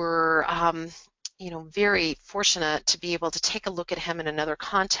were very fortunate to be able to take a look at him in another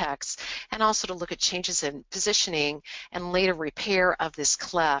context and also to look at changes in positioning and later repair of this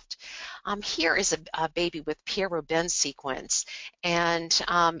cleft. Here is a baby with Pierre-Robin sequence, and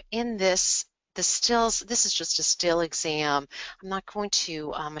in this stills, this is just a still exam. I'm not going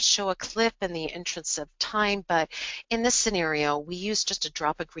to show a clip in the interest of time, but in this scenario, we used just a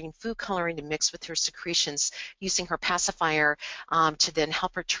drop of green food coloring to mix with her secretions using her pacifier to then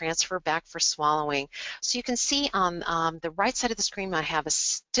help her transfer back for swallowing. So you can see on the right side of the screen, I have a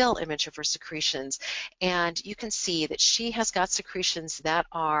still image of her secretions, and you can see that she has got secretions that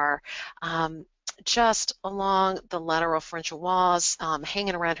are just along the lateral pharyngeal walls,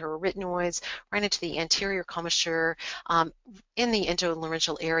 hanging around her arytenoids, right into the anterior commissure, in the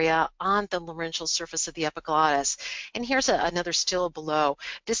endolaryngeal area, on the laryngeal surface of the epiglottis. And here's another still below.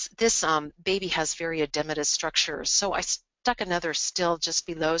 This baby has very edematous structures. So I stuck another still just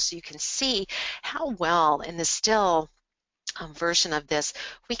below so you can see how well in the still version of this,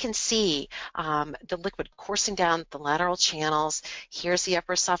 we can see the liquid coursing down the lateral channels. Here's the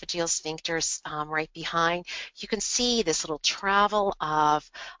upper esophageal sphincters right behind. You can see this little travel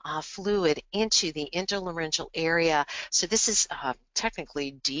of fluid into the endolaryngeal area. So this is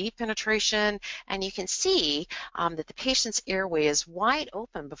technically deep penetration, and you can see that the patient's airway is wide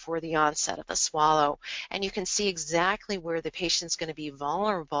open before the onset of the swallow, and you can see exactly where the patient's going to be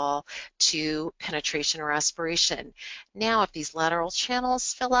vulnerable to penetration or aspiration. Now, if these lateral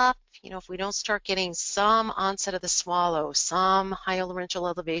channels fill up, if we don't start getting some onset of the swallow, some hyolaryngeal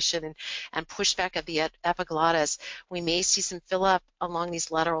elevation and pushback of the epiglottis, we may see some fill up along these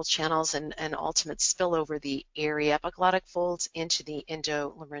lateral channels and ultimate spill over the area epiglottic folds into the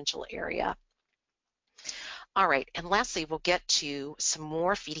endolaryngeal area. All right, and lastly, we'll get to some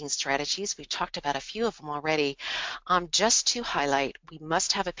more feeding strategies. We've talked about a few of them already. Just to highlight, we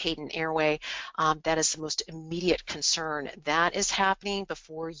must have a patent airway. That is the most immediate concern. That is happening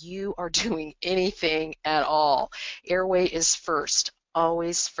before you are doing anything at all. Airway is first.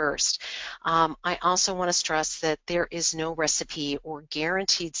 Always first. I also want to stress that there is no recipe or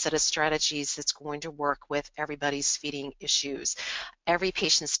guaranteed set of strategies that's going to work with everybody's feeding issues. Every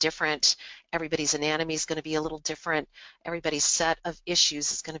patient's different. Everybody's anatomy is going to be a little different. Everybody's set of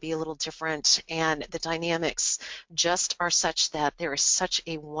issues is going to be a little different. And the dynamics just are such that there is such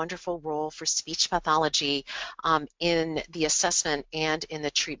a wonderful role for speech pathology in the assessment and in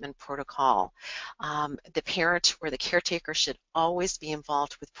the treatment protocol. The parent or the caretaker should always be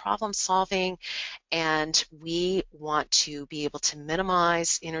involved with problem solving, and we want to be able to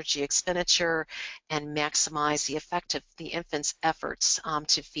minimize energy expenditure and maximize the effect of the infant's efforts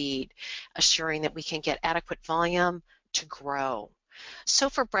to feed, assuring that we can get adequate volume to grow. So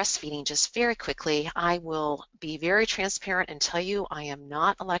for breastfeeding, just very quickly, I will be very transparent and tell you I am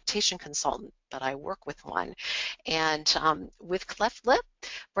not a lactation consultant, but I work with one. And with cleft lip,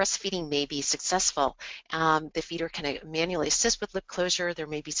 breastfeeding may be successful. The feeder can manually assist with lip closure. There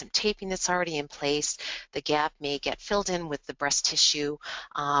may be some taping that's already in place. The gap may get filled in with the breast tissue.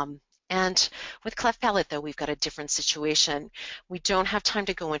 And with cleft palate, though, we've got a different situation. We don't have time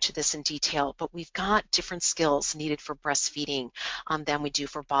to go into this in detail, but we've got different skills needed for breastfeeding than we do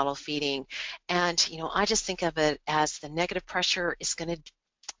for bottle feeding. And, I just think of it as the negative pressure is going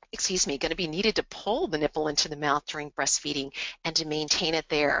to be needed to pull the nipple into the mouth during breastfeeding and to maintain it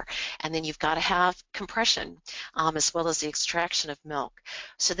there. And then you've got to have compression as well as the extraction of milk.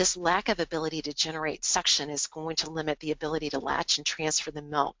 So this lack of ability to generate suction is going to limit the ability to latch and transfer the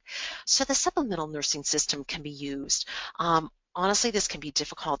milk. So the supplemental nursing system can be used. Honestly, this can be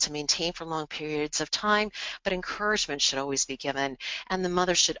difficult to maintain for long periods of time, but encouragement should always be given, and the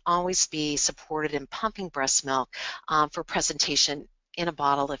mother should always be supported in pumping breast milk for presentation in a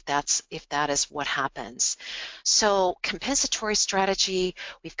bottle if that is what happens. So compensatory strategy,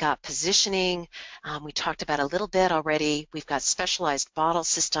 we've got positioning, we talked about a little bit already. We've got specialized bottle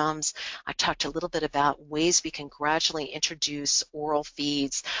systems. I talked a little bit about ways we can gradually introduce oral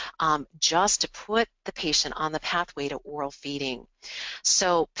feeds just to put the patient on the pathway to oral feeding.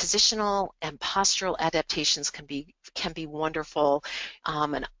 So positional and postural adaptations can be wonderful.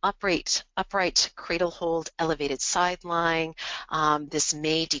 An upright cradle hold, elevated side lying. This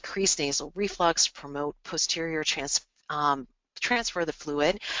may decrease nasal reflux, promote posterior transfer of the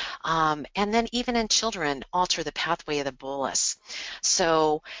fluid, and then even in children, alter the pathway of the bolus.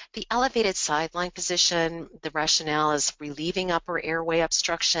 So the elevated sideline position, the rationale is relieving upper airway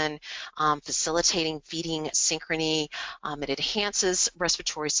obstruction, facilitating feeding synchrony. It enhances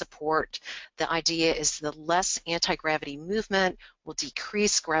respiratory support. The idea is the less anti-gravity movement will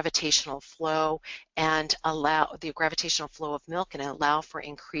decrease gravitational flow and allow the gravitational flow of milk and allow for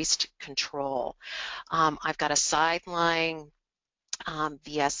increased control. I've got a sideline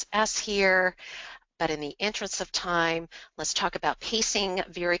VSS here, but in the interest of time, let's talk about pacing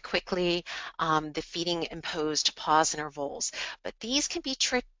very quickly, the feeding imposed pause intervals. But these can be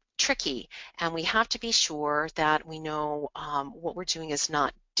tricky, and we have to be sure that we know what we're doing is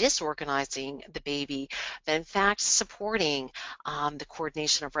not disorganizing the baby, but in fact supporting the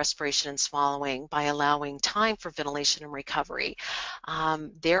coordination of respiration and swallowing by allowing time for ventilation and recovery.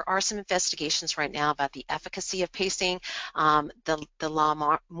 There are some investigations right now about the efficacy of pacing. The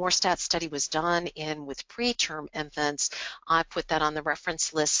La Morstat study was done with preterm infants. I put that on the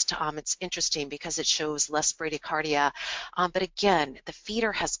reference list. It's interesting because it shows less bradycardia. But again, the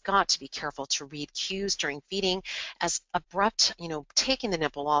feeder has got to be careful to read cues during feeding as abrupt, taking the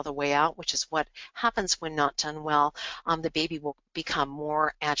nipple all the way out, which is what happens when not done well. The baby will become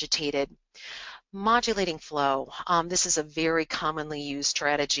more agitated. Modulating flow. This is a very commonly used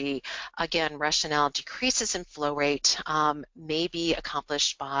strategy. Again, rationale: decreases in flow rate may be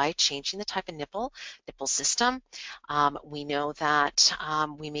accomplished by changing the type of nipple system. We know that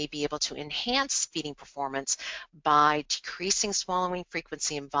we may be able to enhance feeding performance by decreasing swallowing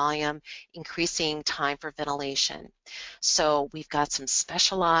frequency and volume, increasing time for ventilation. So we've got some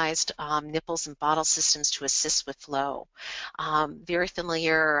specialized nipples and bottle systems to assist with flow. Very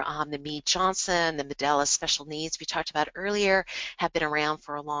familiar, the Mead-Johnson, the Medela special needs we talked about earlier have been around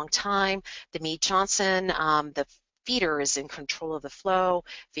for a long time. The Mead-Johnson, the feeder is in control of the flow,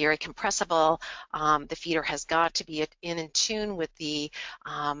 very compressible. The feeder has got to be in tune with the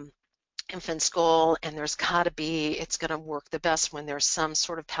infant's goal, and there's got to be, it's going to work the best when there's some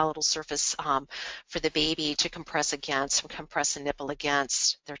sort of palatal surface for the baby to compress against, compress the nipple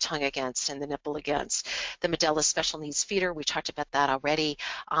against, their tongue against, and the nipple against. The Medela special needs feeder, we talked about that already.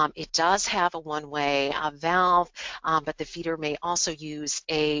 It does have a one-way valve, but the feeder may also use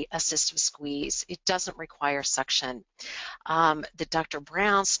a assistive squeeze. It doesn't require suction. The Dr.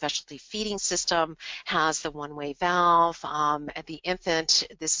 Brown specialty feeding system has the one-way valve. At the infant,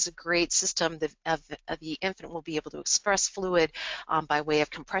 this is a great system. The infant will be able to express fluid by way of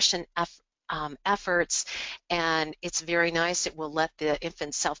compression efforts, and it's very nice. It will let the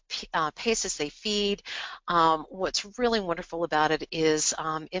infant self-pace as they feed. What's really wonderful about it is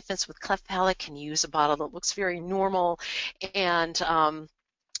infants with cleft palate can use a bottle that looks very normal, and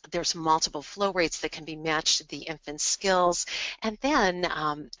there's multiple flow rates that can be matched to the infant's skills. And then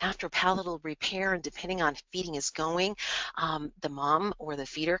after palatal repair, and depending on feeding is going, the mom or the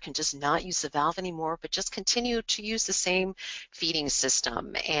feeder can just not use the valve anymore, but just continue to use the same feeding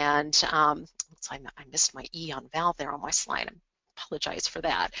system. And I missed my E on valve there on my slide. Apologize for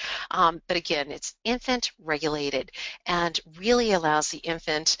that. But again, it's infant regulated and really allows the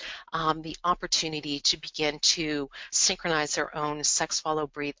infant the opportunity to begin to synchronize their own sex, swallow,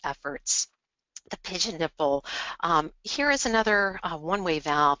 breathe efforts. The pigeon nipple, here is another one-way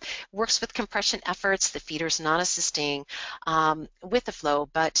valve. Works with compression efforts. The feeder's not assisting with the flow,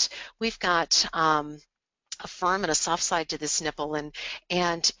 but we've got a firm and a soft side to this nipple, and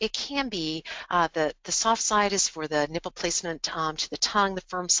it can be the soft side is for the nipple placement to the tongue. The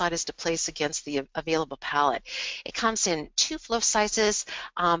firm side is to place against the available palate. It comes in 2 flow sizes,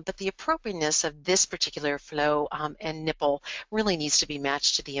 but the appropriateness of this particular flow and nipple really needs to be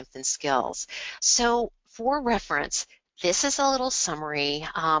matched to the infant's skills. So for reference, this is a little summary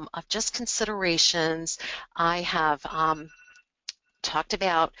of just considerations. I have talked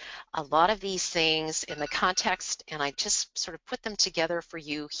about a lot of these things in the context, and I just sort of put them together for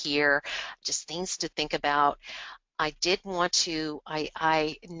you here, just things to think about. I did want to,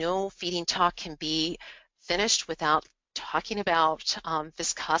 I know feeding talk can be finished without talking about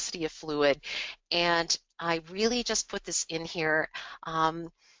viscosity of fluid, and I really just put this in here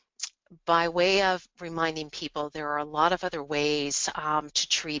by way of reminding people there are a lot of other ways to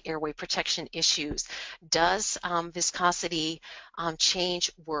treat airway protection issues. Does viscosity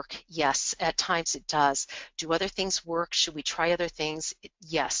change work? Yes, at times it does. Do other things work? Should we try other things?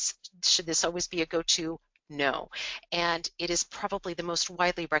 Yes. Should this always be a go-to? No. And it is probably the most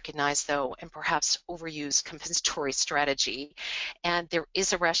widely recognized, though, and perhaps overused compensatory strategy. And there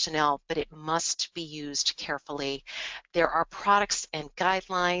is a rationale, but it must be used carefully. There are products and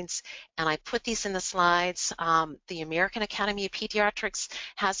guidelines, and I put these in the slides. The American Academy of Pediatrics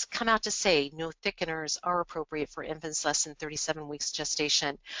has come out to say no thickeners are appropriate for infants less than 37 weeks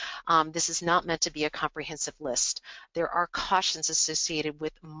gestation. This is not meant to be a comprehensive list. There are cautions associated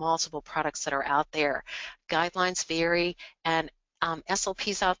with multiple products that are out there. Guidelines vary, and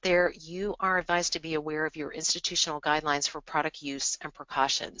SLPs out there, you are advised to be aware of your institutional guidelines for product use and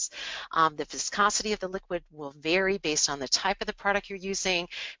precautions. The viscosity of the liquid will vary based on the type of the product you're using,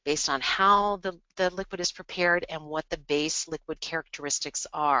 based on how the liquid is prepared, and what the base liquid characteristics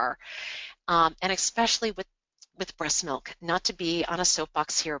are. And especially with breast milk, not to be on a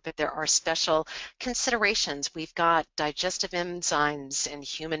soapbox here, but there are special considerations. We've got digestive enzymes in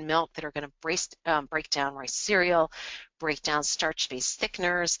human milk that are going to break down rice cereal, break down starch-based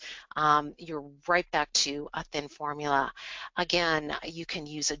thickeners. You're right back to a thin formula. Again, you can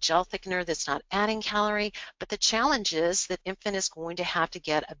use a gel thickener that's not adding calorie, but the challenge is that infant is going to have to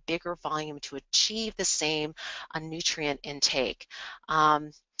get a bigger volume to achieve the same nutrient intake.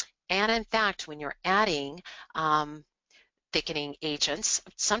 And in fact, when you're adding thickening agents,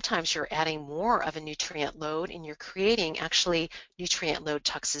 sometimes you're adding more of a nutrient load, and you're creating actually nutrient load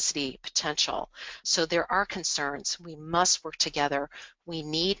toxicity potential. So there are concerns. We must work together. We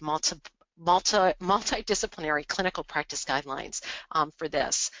need multidisciplinary clinical practice guidelines for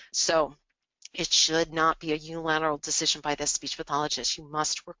this. So It should not be a unilateral decision by the speech pathologist. You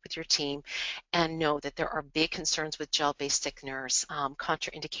must work with your team and know that there are big concerns with gel-based thickeners,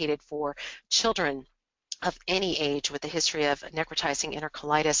 contraindicated for children of any age with a history of necrotizing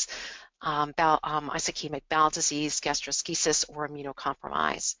enterocolitis, ischemic bowel disease, gastroschisis, or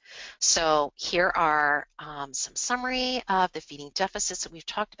immunocompromise. So here are some summary of the feeding deficits that we've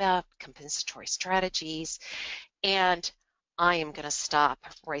talked about, compensatory strategies, and I am going to stop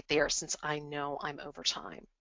right there since I know I'm over time.